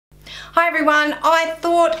Hi everyone, I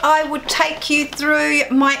thought I would take you through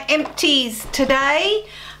my empties today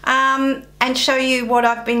and show you what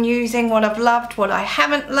I've been using, what I've loved, what I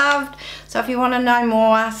haven't loved. So if you want to know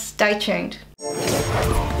more, stay tuned.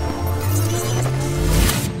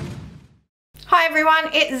 Hi everyone,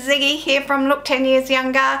 it's Ziggy here from Look 10 Years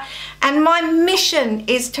Younger, and my mission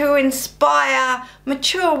is to inspire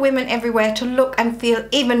mature women everywhere to look and feel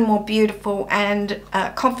even more beautiful and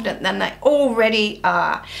confident than they already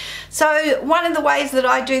are. So one of the ways that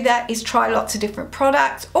I do that is try lots of different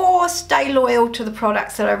products or stay loyal to the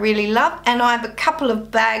products that I really love, and I have a couple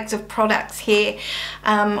of bags of products here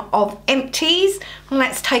of empties.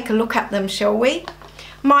 Let's take a look at them, shall we?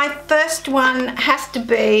 My first one has to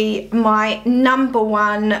be my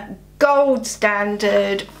 #1 gold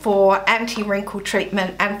standard for anti-wrinkle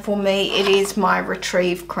treatment, and for me it is my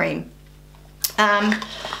Retrieve cream.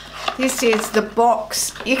 This is the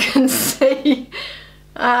box. You can see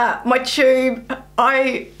my tube.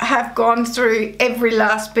 I have gone through every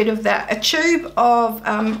last bit of that. A tube of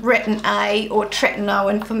Retin A or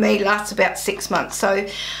tretinoin for me lasts about 6 months. So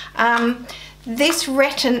this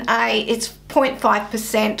Retin A, it's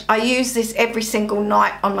 0.5%. I use this every single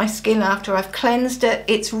night on my skin after I've cleansed it.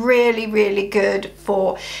 It's really, really good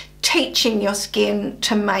for teaching your skin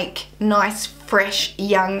to make nice, fresh,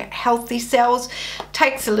 young, healthy cells.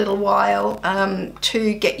 Takes a little while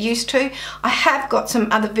to get used to. I have got some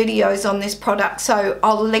other videos on this product, so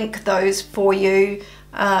I'll link those for you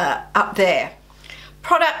up there.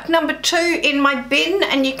 Product #2 in my bin,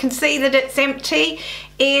 and you can see that it's empty,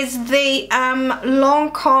 is the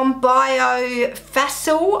Lancome Bio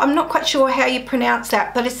Facile. I'm not quite sure how you pronounce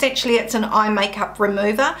that, but essentially it's an eye makeup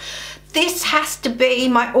remover. This has to be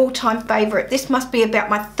my all-time favorite. This must be about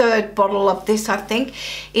my 3rd bottle of this, I think.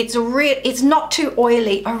 It's not too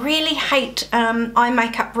oily. I really hate eye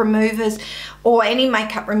makeup removers or any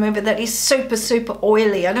makeup remover that is super, super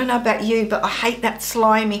oily. I don't know about you, but I hate that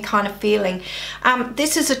slimy kind of feeling.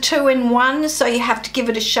 This is a 2-in-1, so you have to give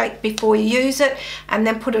it a shake before you use it and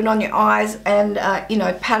then put it on your eyes and, you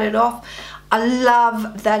know, pat it off. I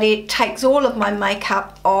love that it takes all of my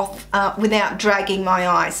makeup off without dragging my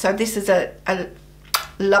eyes. So this is I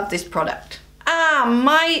love this product.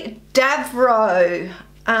 My Davro.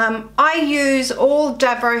 I use all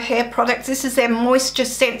Davro hair products. This is their Moisture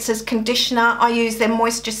Sensors conditioner. I use their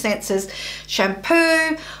Moisture Sensors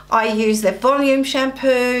shampoo. I use their volume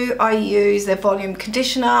shampoo. I use their volume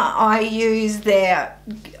conditioner.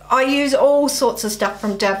 I use all sorts of stuff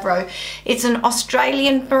from Davro. It's an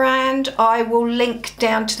Australian brand. I will link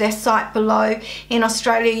down to their site below. In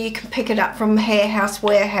Australia you can pick it up from Hair House,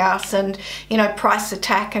 Warehouse, and you know, Price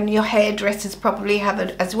Attack, and your hairdressers probably have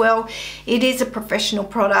it as well. It is a professional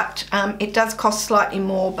product. It does cost slightly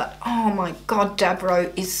more, but oh my god,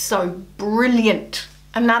 Davro is so brilliant.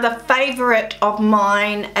 Another favourite of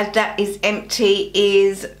mine that is empty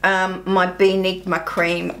is my Benigma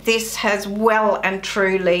cream. This has well and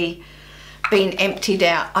truly been emptied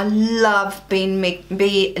out. I love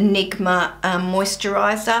Benigma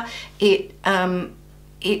moisturiser.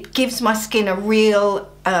 It gives my skin a real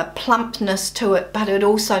plumpness to it, but it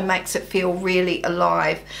also makes it feel really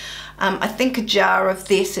alive. I think a jar of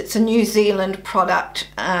this, it's a New Zealand product,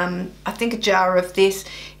 I think a jar of this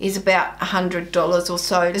is about $100 or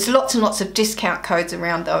so. There's lots and lots of discount codes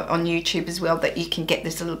around on YouTube as well that you can get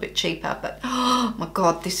this a little bit cheaper, but oh my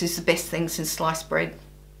god, this is the best thing since sliced bread.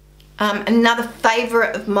 Another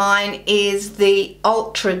favourite of mine is the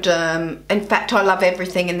Ultraderm. In fact, I love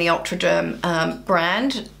everything in the Ultraderm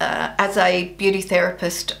brand. As a beauty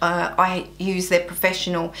therapist, I use their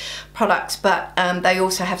professional products, but they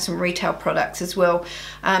also have some retail products as well.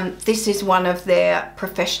 This is one of their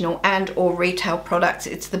professional and or retail products.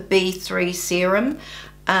 It's the B3 serum.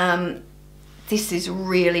 This is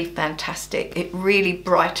really fantastic. It really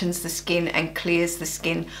brightens the skin and clears the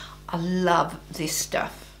skin. I love this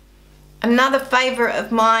stuff. Another favourite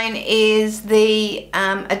of mine is the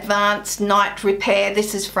Advanced Night Repair.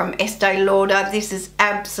 This is from Estee Lauder. This is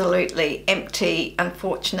absolutely empty,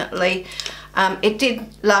 unfortunately. It did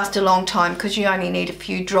last a long time because you only need a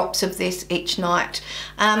few drops of this each night.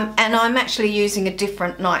 And I'm actually using a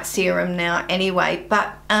different night serum now anyway,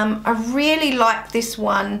 but I really like this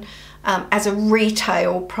one as a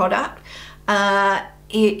retail product.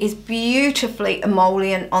 It is beautifully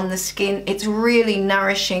emollient on the skin. It's really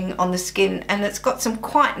nourishing on the skin, and it's got some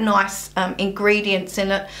quite nice ingredients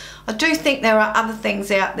in it. I do think there are other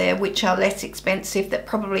things out there which are less expensive that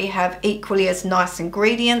probably have equally as nice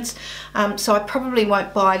ingredients, so I probably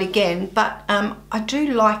won't buy it again, but I do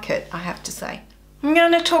like it, I have to say. I'm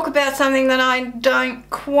going to talk about something that I don't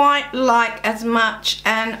quite like as much,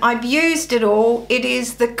 and I've used it all. It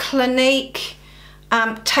is the Clinique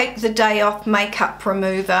Take the Day Off Makeup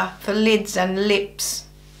Remover for lids and lips,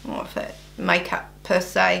 or for makeup per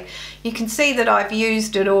se. You can see that I've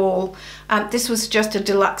used it all. This was just a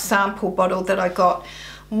deluxe sample bottle that I got.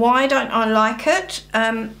 Why don't I like it?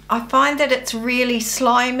 I find that it's really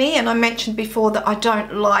slimy, and I mentioned before that I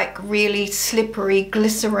don't like really slippery,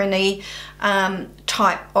 glycerin-y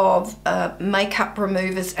type of makeup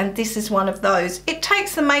removers, and this is one of those. It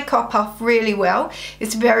takes the makeup off really well.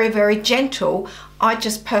 It's very, very gentle. I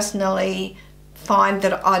just personally find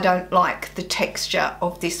that I don't like the texture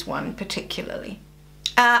of this one particularly.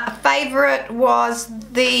 A favourite was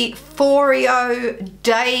the Foreo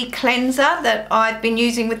Day Cleanser that I've been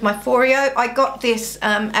using with my Foreo. I got this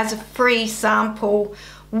as a free sample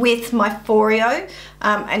with my Foreo,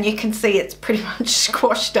 and you can see it's pretty much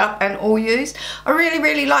squashed up and all used. I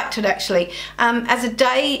really liked it actually. As a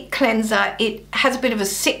day cleanser, it has a bit of a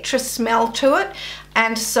citrus smell to it,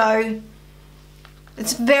 and so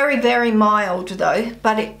it's very mild though,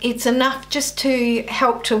 but it's enough just to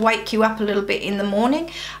help to wake you up a little bit in the morning.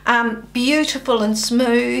 Beautiful and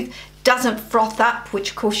smooth, doesn't froth up,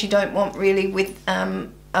 which of course you don't want really with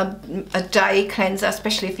a day cleanser,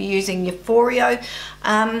 especially if you're using your Foreo.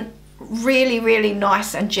 Really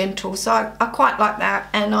nice and gentle, so I quite like that,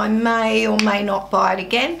 and I may or may not buy it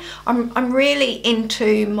again. I'm really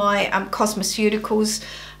into my cosmeceuticals,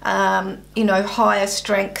 you know, higher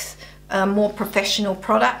strength, more professional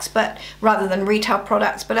products, but rather than retail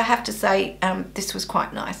products, but I have to say this was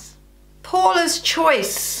quite nice. Paula's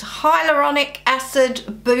Choice Hyaluronic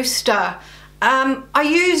Acid Booster. I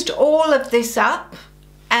used all of this up,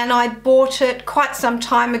 and I bought it quite some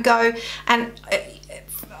time ago, and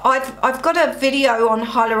I've got a video on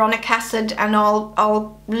hyaluronic acid, and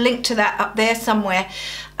I'll link to that up there somewhere.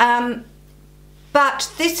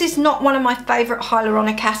 But this is not one of my favourite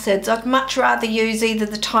hyaluronic acids. I'd much rather use either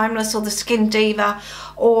the Timeless or the Skin Diva,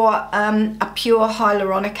 or a pure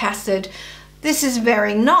hyaluronic acid. This is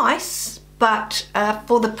very nice, but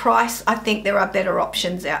for the price, I think there are better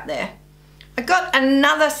options out there. I got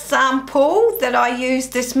another sample that I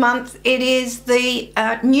used this month. It is the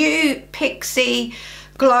new Pixi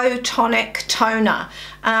Glow Tonic Toner.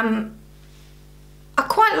 I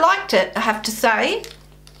quite liked it, I have to say.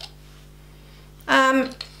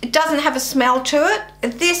 It doesn't have a smell to it.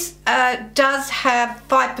 This does have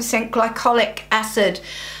 5% glycolic acid.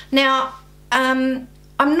 Now, I'm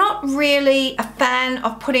not really a fan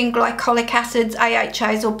of putting glycolic acids,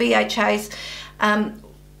 AHAs or BHAs,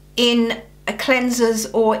 in cleansers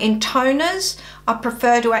or in toners. I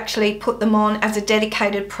prefer to actually put them on as a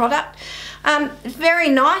dedicated product. Very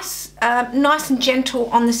nice, nice and gentle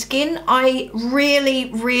on the skin. I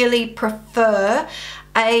really prefer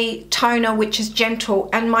a toner which is gentle,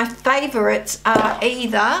 and my favorites are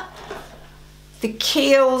either the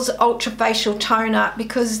Kiehl's Ultra Facial Toner,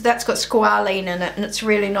 because that's got squalene in it and it's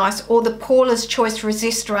really nice, or the Paula's Choice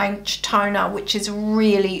Resist Range Toner, which is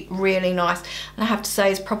really nice, and I have to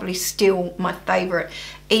say is probably still my favorite,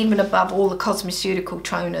 even above all the cosmeceutical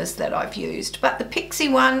toners that I've used. But the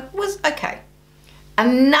Pixi one was okay.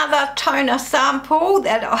 Another toner sample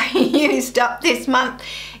that I used up this month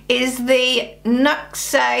is the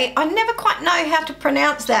Nuxay. I never quite know how to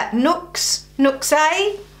pronounce that.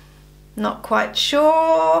 Nuxay? Not quite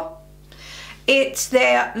sure. It's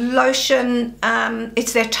their lotion,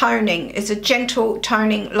 it's their toning. It's a gentle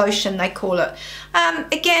toning lotion, they call it.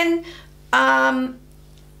 Again, I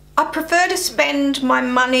prefer to spend my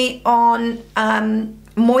money on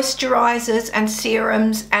moisturizers and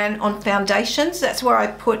serums and on foundations. That's where I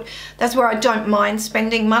don't mind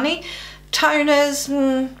spending money. Toners,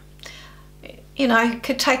 you know,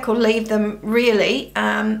 could take or leave them really.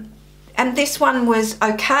 And this one was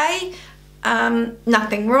okay.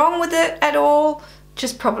 Nothing wrong with it at all,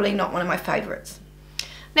 just probably not one of my favorites.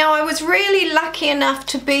 Now, I was really lucky enough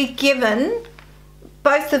to be given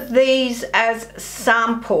both of these as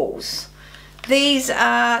samples. These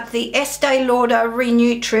are the Estee Lauder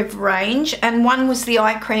Renutriv range, and one was the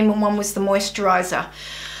eye cream and one was the moisturizer.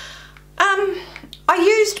 I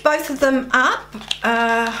used both of them up.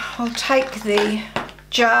 I'll take the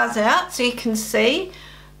jars out so you can see.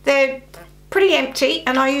 They're pretty empty,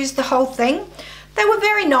 and I used the whole thing. They were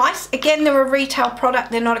very nice. Again, they're a retail product,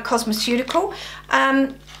 they're not a cosmeceutical.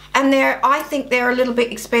 And I think they're a little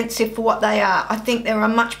bit expensive for what they are. I think there are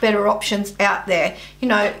much better options out there. You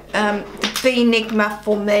know, the Benigma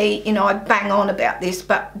for me, you know, I bang on about this,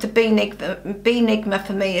 but the Benigma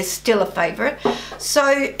for me is still a favourite.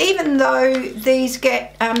 So even though these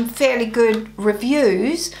get fairly good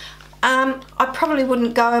reviews, I probably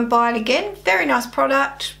wouldn't go and buy it again. Very nice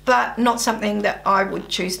product, but not something that I would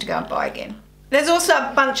choose to go and buy again. There's also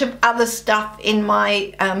a bunch of other stuff in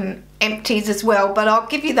my empties as well, but I'll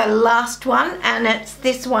give you the last one, and it's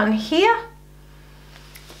this one here.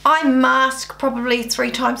 I mask probably 3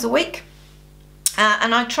 times a week,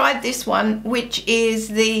 and I tried this one, which is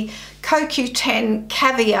the CoQ10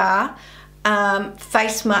 Caviar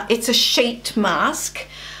face mask. It's a sheet mask,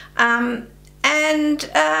 and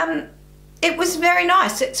it was very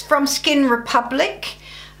nice. It's from Skin Republic,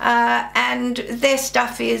 and their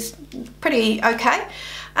stuff is pretty okay.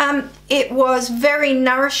 It was very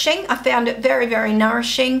nourishing. I found it very, very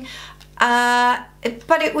nourishing, but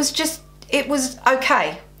it was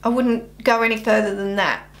okay. I wouldn't go any further than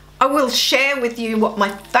that. I will share with you what my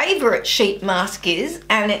favourite sheet mask is,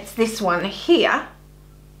 and it's this one here,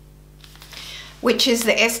 which is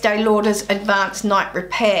the Estee Lauder's Advanced Night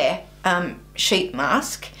Repair sheet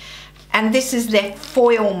mask, and this is their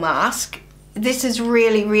foil mask. This is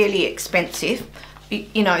really, really expensive,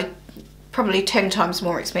 you know, probably 10 times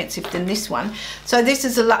more expensive than this one. So this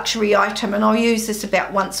is a luxury item, and I'll use this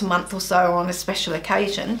about once a month or so on a special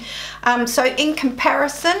occasion. So in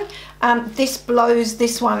comparison, this blows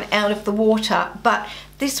this one out of the water, but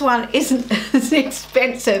this one isn't as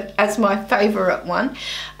expensive as my favourite one.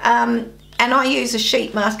 And I use a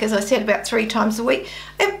sheet mask, as I said, about 3 times a week.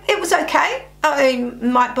 It was okay. I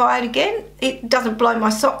might buy it again. It doesn't blow my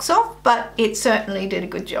socks off, but it certainly did a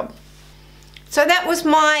good job. So that was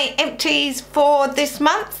my empties for this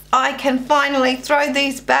month. I can finally throw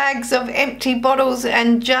these bags of empty bottles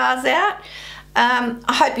and jars out. I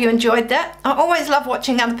hope you enjoyed that. I always love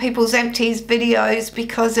watching other people's empties videos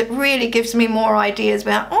because it really gives me more ideas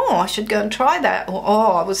about, oh, I should go and try that, or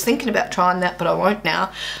oh, I was thinking about trying that but I won't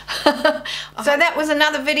now. So that was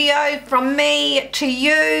another video from me to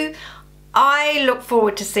you. I look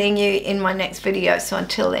forward to seeing you in my next video, so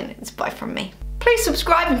until then, it's bye from me. Please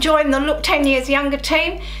subscribe and join the Look 10 Years Younger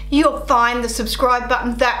team. You'll find the subscribe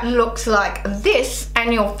button that looks like this,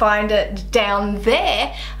 and you'll find it down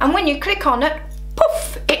there. And when you click on it,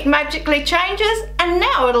 poof, it magically changes, and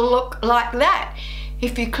now it'll look like that.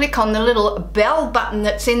 If you click on the little bell button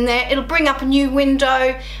that's in there, it'll bring up a new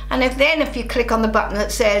window. And if you click on the button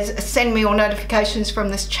that says send me all notifications from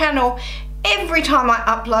this channel, every time I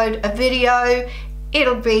upload a video,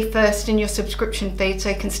 it'll be first in your subscription feed, so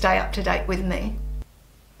you can stay up to date with me.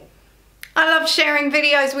 I love sharing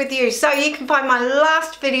videos with you, so you can find my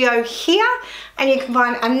last video here, and you can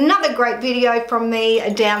find another great video from me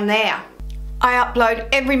down there. I upload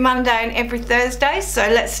every Monday and every Thursday, so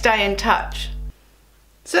let's stay in touch.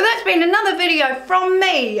 So that's been another video from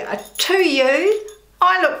me to you.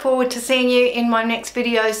 I look forward to seeing you in my next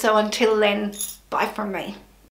video, so until then, bye from me.